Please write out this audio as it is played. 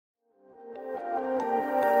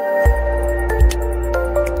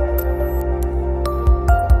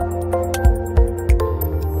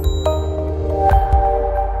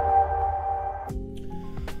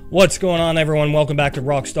What's going on, everyone? Welcome back to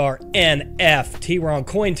Rockstar NFT. We're on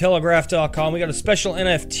Cointelegraph.com. We got a special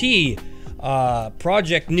NFT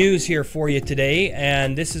project news here for you today,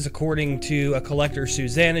 and this is according to a collector,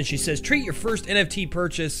 Suzanne, and she says, treat your first NFT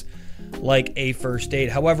purchase like a first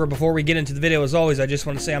date. However, before we get into the video, as always, I just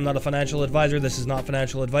want to say I'm not a financial advisor. This is not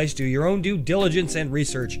financial advice. Do your own due diligence and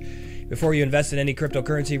research before you invest in any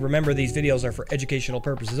cryptocurrency. Remember, these videos are for educational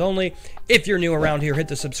purposes only. If you're new around here, hit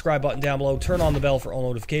the subscribe button down below. Turn on the bell for all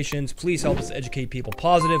notifications. Please help us educate people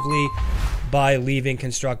positively by leaving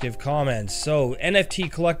constructive comments. So,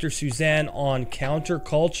 NFT Collector Suzanne on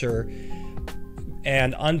counterculture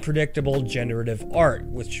and unpredictable generative art,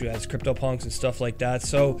 which has CryptoPunks and stuff like that.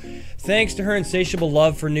 So thanks to her insatiable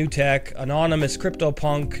love for new tech, anonymous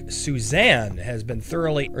CryptoPunk Suzanne has been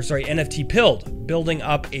NFT pilled, building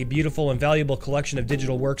up a beautiful and valuable collection of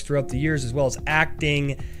digital works throughout the years, as well as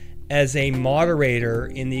acting as a moderator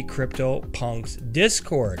in the CryptoPunks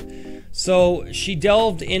Discord. So she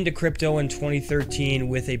delved into crypto in 2013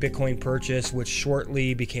 with a Bitcoin purchase, which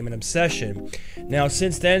shortly became an obsession. Now,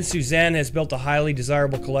 since then, Suzanne has built a highly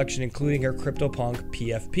desirable collection, including her CryptoPunk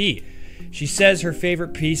PFP. She says her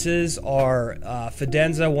favorite pieces are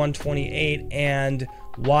Fidenza 128 and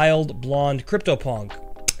Wild Blonde CryptoPunk.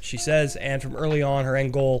 She says, and from early on, her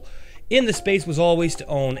end goal in the space was always to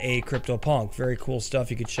own a CryptoPunk. Very cool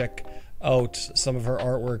stuff. You could check out some of her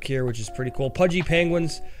artwork here, which is pretty cool. Pudgy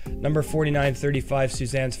Penguins, number 4935,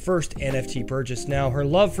 Suzanne's first NFT purchase. Now, her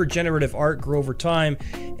love for generative art grew over time,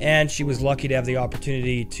 and she was lucky to have the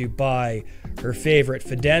opportunity to buy her favorite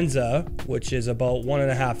Fidenza, which is about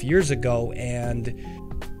 1.5 years ago, and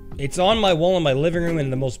it's on my wall in my living room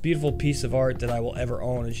and the most beautiful piece of art that I will ever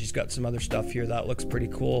own. And she's got some other stuff here that looks pretty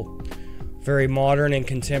cool. Very modern and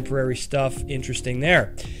contemporary stuff. Interesting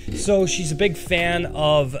there. So she's a big fan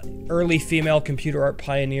of early female computer art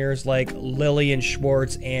pioneers like Lillian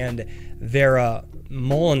Schwartz and Vera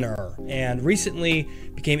Moliner, and recently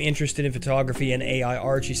became interested in photography and AI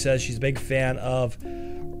art. She says she's a big fan of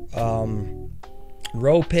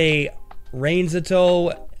Rope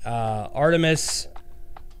Rainzato, Artemis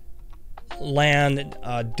Land,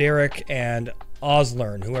 Derek, and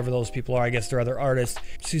Oslern, whoever those people are. I guess they're other artists.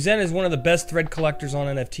 Suzanne is one of the best thread collectors on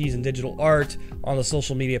NFTs and digital art on the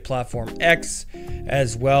social media platform X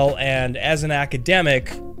as well. And as an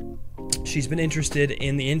academic, she's been interested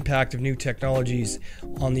in the impact of new technologies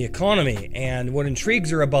on the economy. And what intrigues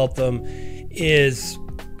her about them is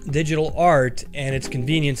digital art and its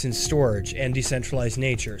convenience in storage and decentralized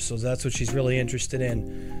nature. So that's what she's really interested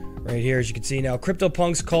in right here, as you can see. Now,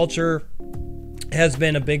 CryptoPunks culture has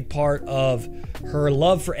been a big part of her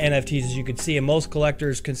love for NFTs, as you can see, and most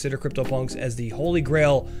collectors consider CryptoPunks as the holy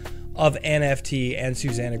grail of NFT, and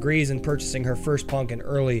Suzanne agrees, in purchasing her first punk in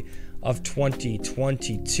early of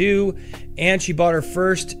 2022, and she bought her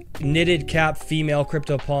first knitted cap female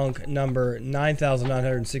CryptoPunk number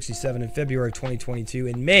 9967 in February 2022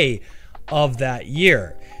 in May of that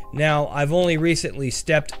year. Now, I've only recently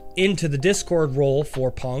stepped into the Discord role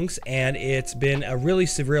for punks, and it's been a really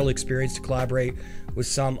surreal experience to collaborate with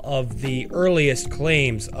some of the earliest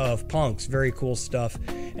claims of punks. Very cool stuff.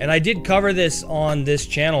 And I did cover this on this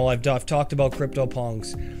channel. I've talked about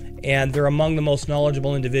CryptoPunks, and they're among the most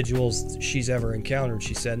knowledgeable individuals she's ever encountered,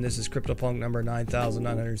 she said. And this is CryptoPunk number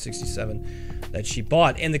 9967 that she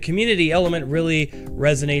bought. And the community element really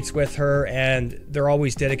resonates with her, and they're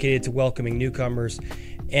always dedicated to welcoming newcomers.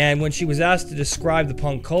 And when she was asked to describe the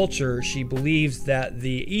punk culture, she believes that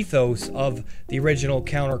the ethos of the original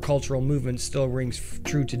countercultural movement still rings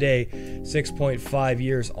true today, 6.5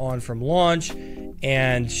 years on from launch.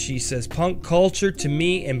 And she says, punk culture to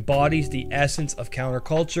me embodies the essence of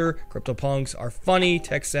counterculture. CryptoPunks are funny,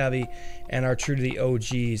 tech savvy, and are true to the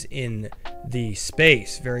OGs in the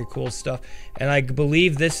space. Very cool stuff. And I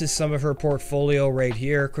believe this is some of her portfolio right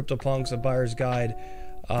here. CryptoPunks, a buyer's guide.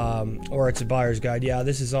 Or it's a buyer's guide. Yeah,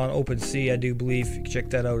 this is on OpenSea, I do believe. You can check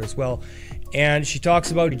that out as well. And she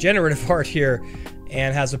talks about generative art here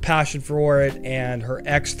and has a passion for it, and her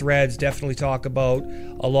X threads definitely talk about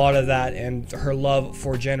a lot of that and her love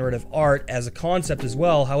for generative art as a concept as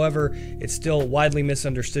well. However, it's still widely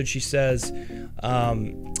misunderstood, she says.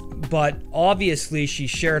 But obviously she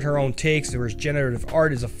shared her own takes, whereas generative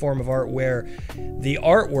art is a form of art where the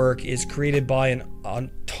artwork is created by an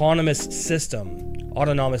autonomous system,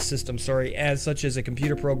 as such as a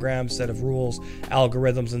computer program, set of rules,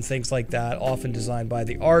 algorithms, and things like that, often designed by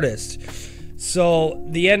the artist. So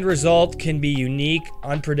the end result can be unique,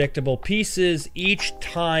 unpredictable pieces. Each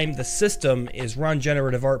time the system is run,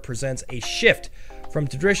 generative art presents a shift from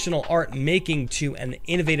traditional art making to an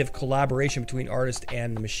innovative collaboration between artist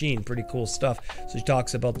and machine. Pretty cool stuff. So she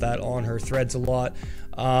talks about that on her threads a lot.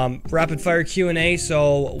 Rapid fire Q&A.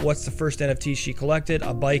 So what's the first NFT she collected?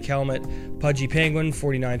 A bike helmet, Pudgy Penguin,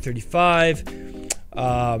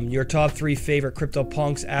 $49.35. Your top 3 favorite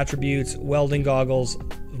CryptoPunks attributes: welding goggles,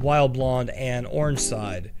 wild blonde, and orange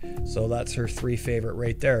side. So that's her 3 favorite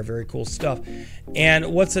right there. Very cool stuff.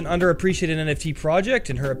 And what's an underappreciated NFT project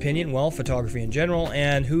in her opinion? Well, photography in general.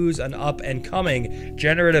 And who's an up and coming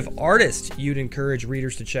generative artist you'd encourage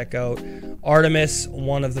readers to check out? Artemis,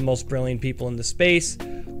 one of the most brilliant people in the space.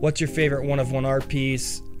 What's your favorite one-of-one art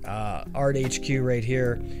piece? Art HQ right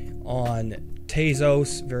here on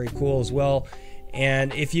Tezos. Very cool as well.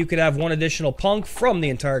 And if you could have one additional punk from the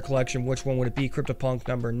entire collection, which one would it be? CryptoPunk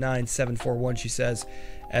number 9741, she says,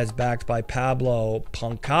 as backed by Pablo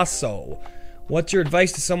Puncasso. What's your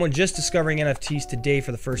advice to someone just discovering NFTs today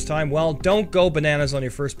for the first time? Well, don't go bananas on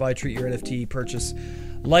your first buy. Treat your NFT purchase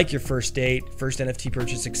like your first date. First NFT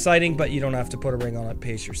purchase exciting, but you don't have to put a ring on it.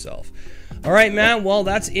 Pace yourself. All right, man. Well,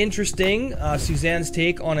 that's interesting. Suzanne's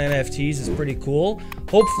take on NFTs is pretty cool.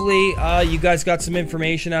 Hopefully, you guys got some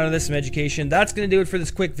information out of this, some education. That's going to do it for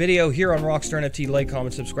this quick video here on Rockstar NFT. Like,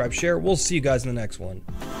 comment, subscribe, share. We'll see you guys in the next one.